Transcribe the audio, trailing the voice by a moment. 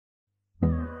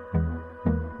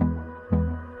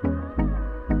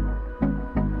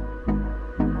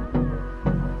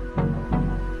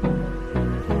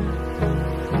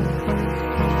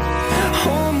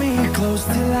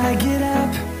close till I get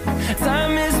up.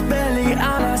 Time is barely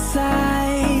on our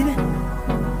side.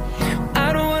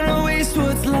 I don't wanna waste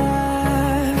what's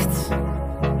left.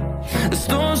 The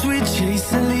storms we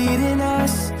chase are leading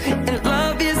us, and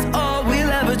love is all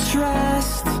we'll ever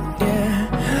trust. Yeah,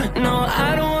 no,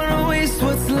 I don't wanna waste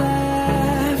what's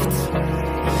left.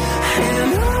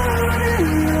 And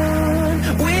on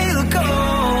we'll go,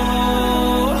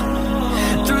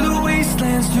 through the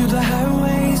wastelands, through the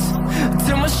highways,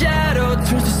 till my shadow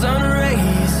turns to sun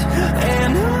rays.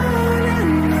 And on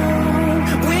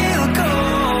we'll go,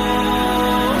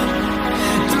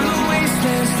 through the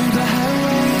wastelands, through the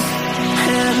highways,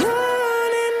 and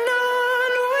on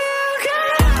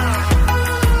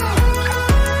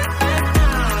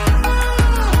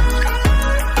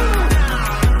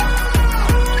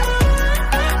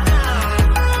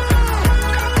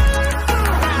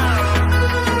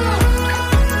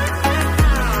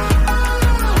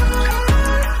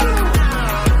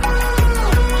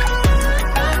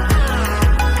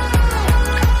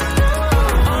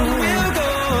we'll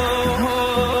go.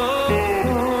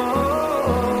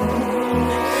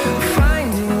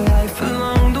 Finding life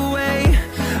along the way,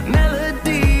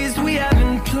 melodies we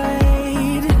haven't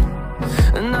played.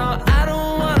 No, I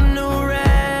don't want no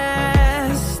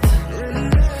rest.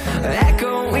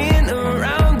 Echoing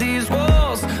around these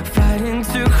walls, fighting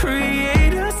to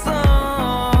create a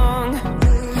song.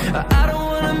 I don't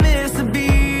wanna miss a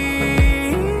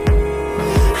beat.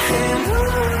 And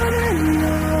on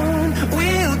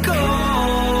we'll go,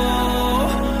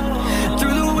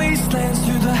 through the wastelands,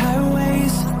 through the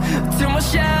highways, till my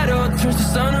shadow turns to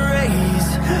sun rays.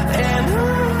 And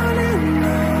on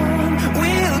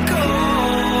we'll go,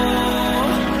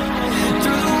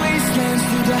 through the wastelands,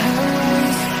 through the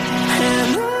highways,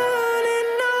 and on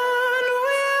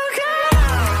we'll go.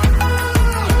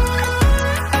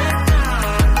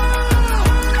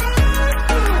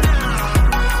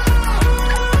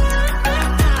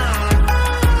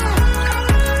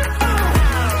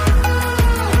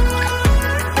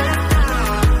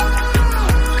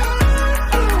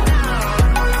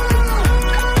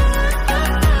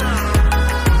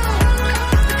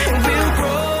 And we'll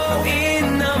grow in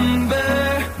number,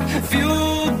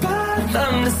 fueled by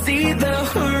them to see the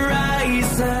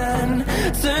horizon,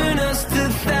 turn us to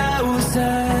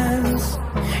thousands.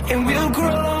 And we'll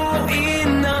grow in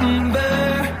number,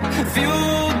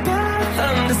 fueled by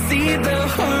them to see the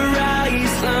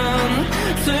horizon,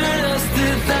 turn us to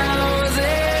thousands.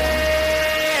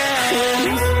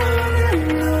 And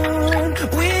on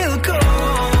we'll go,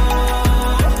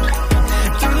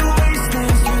 through the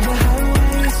wastelands, through the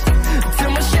highways,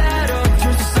 till my shadow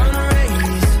turns to sun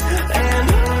rays. And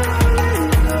on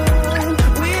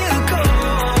we'll go,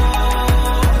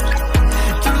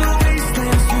 through the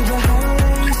wastelands, through the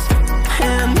highways,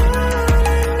 and on.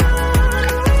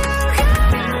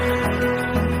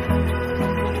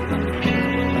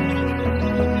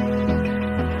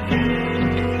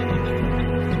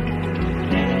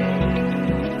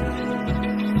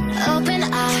 Open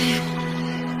eye,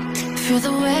 feel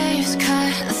the waves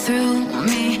cut through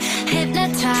me,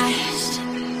 hypnotized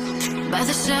by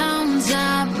the sounds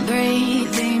I'm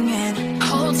breathing in.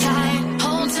 Hold tight,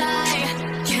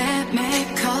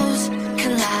 chemicals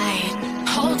collide.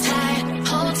 Hold tight,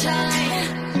 hold tight,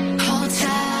 hold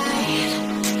tight.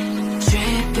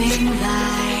 Dripping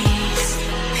lights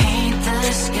paint the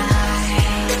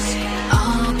skies,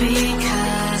 all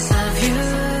because of you.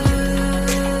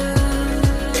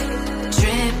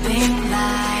 Dripping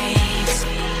lights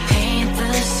paint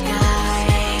the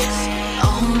skies,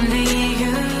 only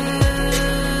you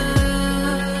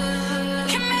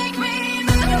can make me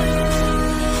move.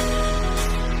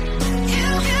 You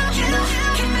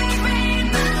can make me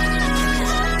move.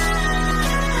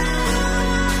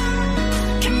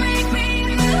 Can make me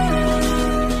move.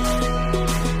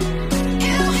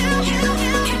 You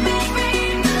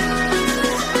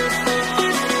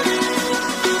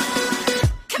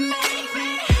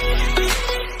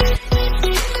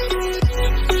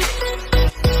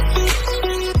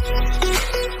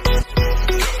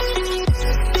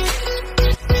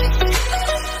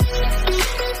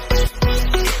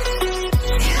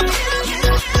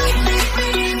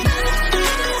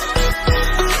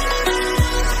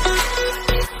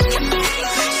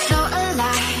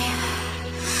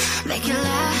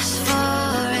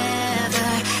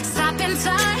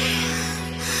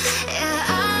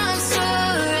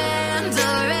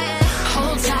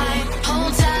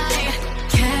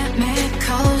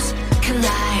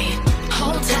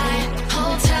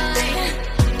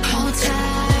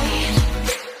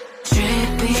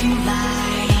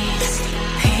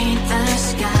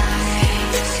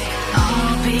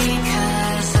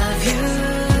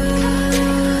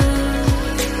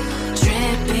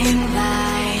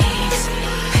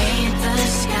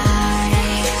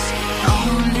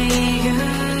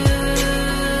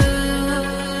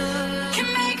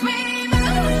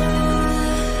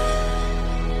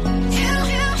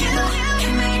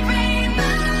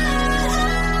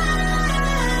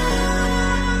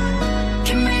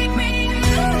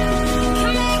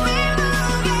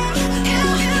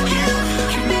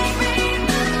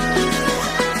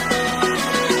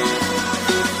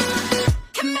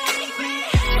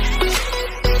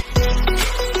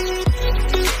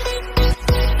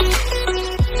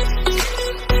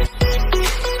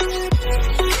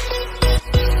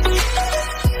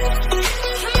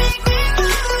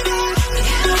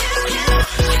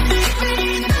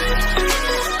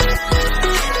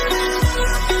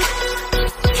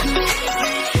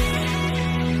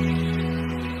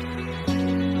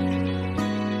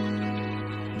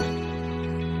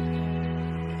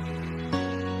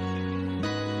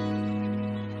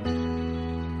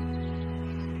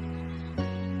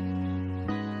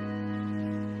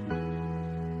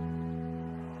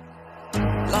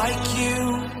like you,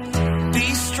 be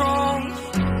strong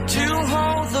to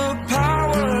hold the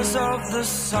powers of the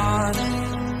sun.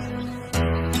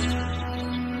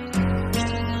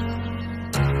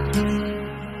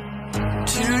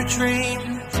 To dream,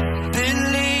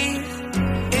 believe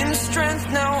in strength.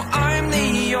 Now I'm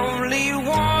the only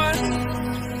one,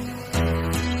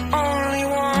 only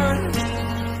one.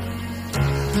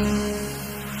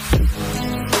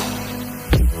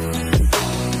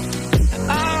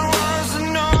 I was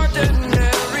an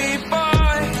ordinary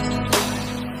boy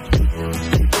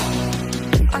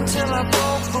until I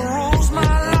broke the rules.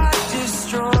 My life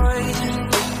destroyed,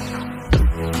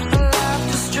 my life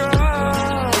destroyed.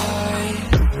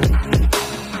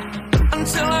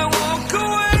 Until I walk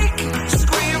awake,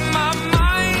 scream my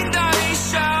mind, I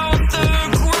shout, the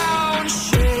ground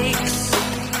shakes.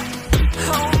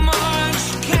 How much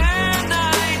can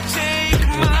I take?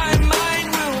 My mind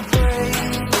will break.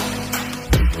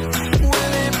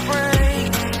 Will it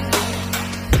break?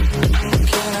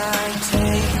 Can I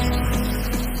take?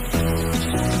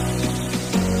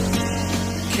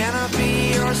 Can I be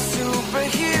your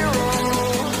superhero?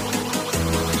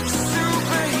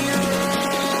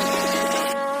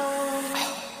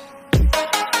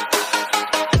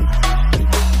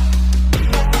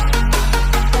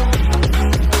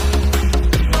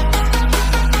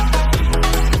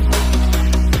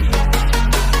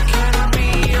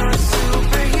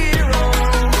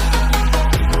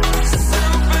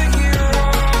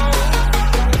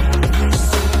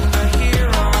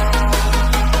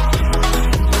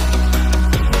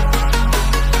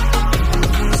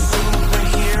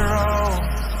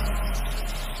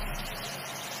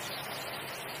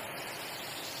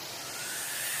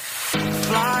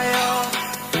 Fly up,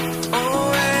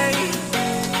 away.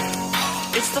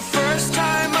 It's the first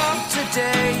time of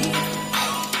today.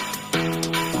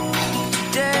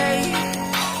 Today.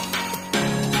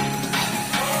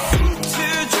 To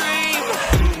dream,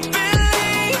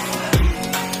 believe.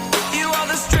 You are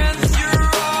the strength, you're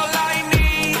all I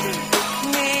need.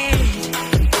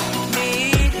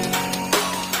 Need.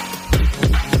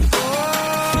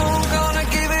 Oh, gonna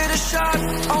give it a shot.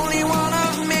 Only one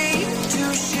of me to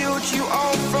shield you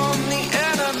all from the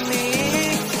enemy.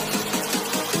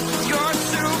 You're a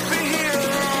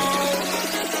superhero.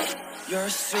 You're a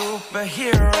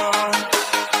superhero.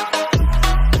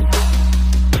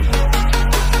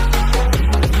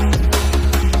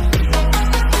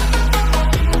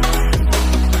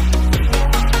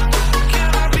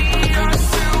 Can I be your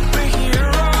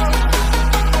superhero?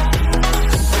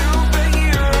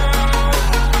 Superhero.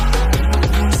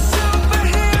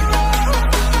 Superhero.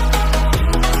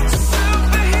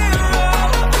 Superhero.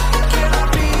 Can I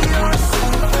be your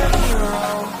superhero?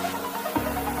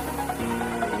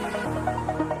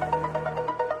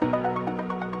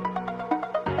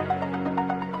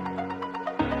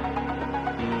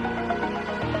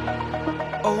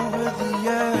 Over the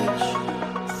edge,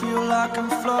 feel like I'm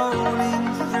floating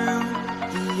through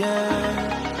the air.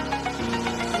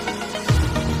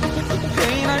 The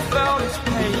pain I felt is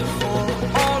paid for,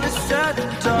 all is said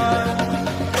and done.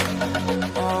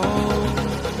 Oh,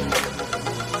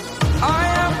 I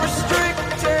am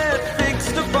restricted,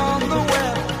 fixed upon the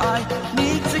web. I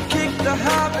need to kick the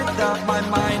habit that my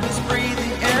mind is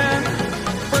breathing in.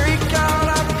 Break out,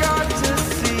 I've got to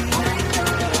see.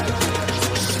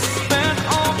 Spent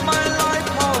all my life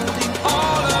holding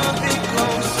all of it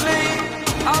closely.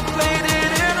 I played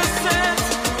it innocent,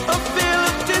 a feel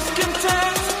of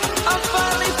discontent. I'm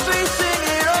finally facing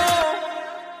it all,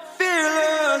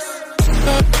 fearless.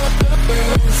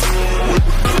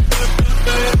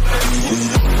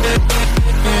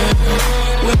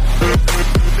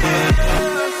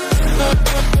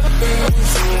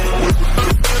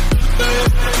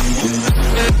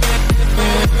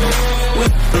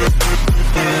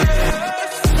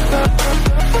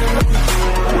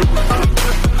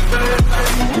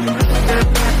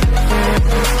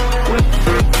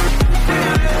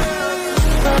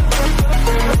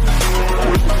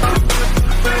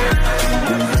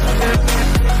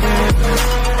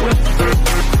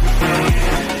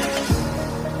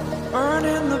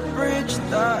 Burning the bridge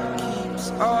that keeps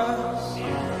us.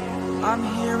 I'm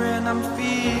here and I'm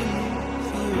feeling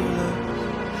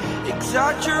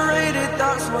exaggerated,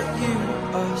 that's what you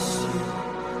assume.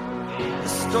 The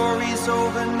story's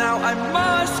over now, I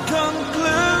must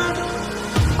conclude.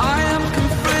 I am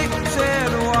conflicted,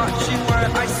 watching where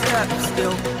I step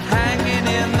still, hang